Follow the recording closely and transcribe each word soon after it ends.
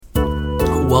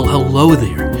Well, hello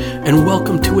there, and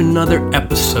welcome to another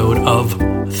episode of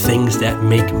Things That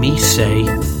Make Me Say,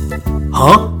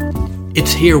 Huh?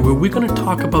 It's here where we're going to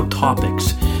talk about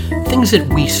topics, things that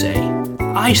we say,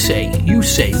 I say, you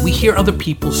say, we hear other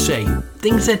people say,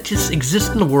 things that just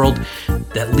exist in the world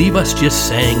that leave us just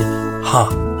saying, huh?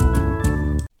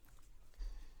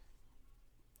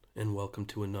 And welcome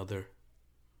to another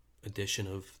edition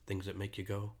of Things That Make You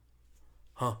Go,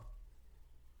 huh?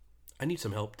 I need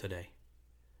some help today.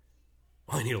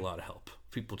 Well, I need a lot of help.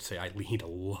 People would say I need a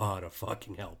lot of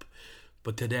fucking help.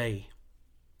 But today,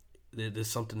 there's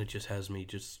something that just has me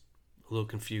just a little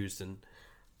confused, and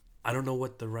I don't know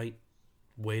what the right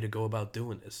way to go about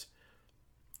doing this.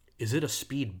 Is it a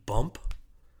speed bump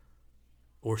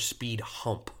or speed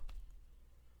hump?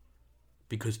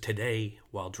 Because today,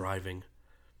 while driving,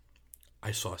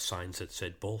 I saw signs that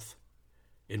said both.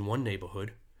 In one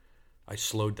neighborhood, I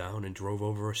slowed down and drove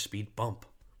over a speed bump.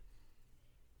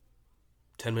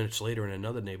 10 minutes later, in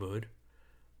another neighborhood,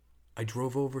 I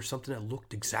drove over something that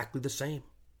looked exactly the same.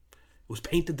 It was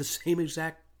painted the same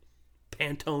exact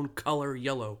Pantone color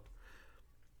yellow,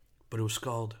 but it was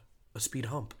called a speed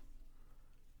hump.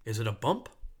 Is it a bump?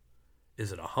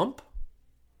 Is it a hump?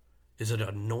 Is it an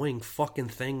annoying fucking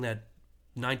thing that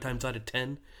 9 times out of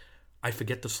 10 I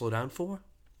forget to slow down for?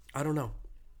 I don't know.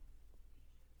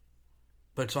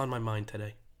 But it's on my mind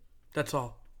today. That's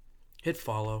all. Hit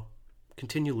follow.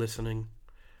 Continue listening.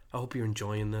 I hope you're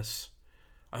enjoying this.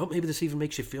 I hope maybe this even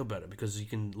makes you feel better, because you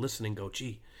can listen and go,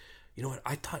 gee, you know what?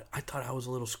 I thought I was a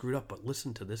little screwed up, but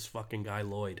listen to this fucking guy,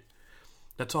 Lloyd.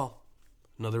 That's all.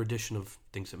 Another edition of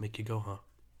Things That Make You Go, huh?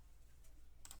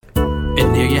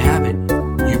 And there you have it.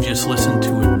 You've just listened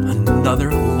to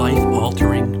another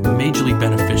life-altering, majorly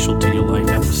beneficial to your life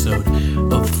episode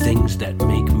of Things That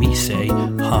Make Me Say,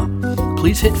 huh?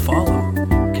 Please hit follow.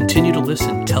 Continue to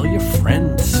listen. Tell your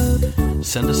friends.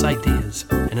 Send us ideas.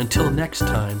 And until next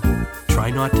time,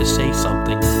 try not to say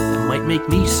something that might make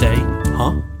me say,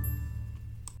 huh?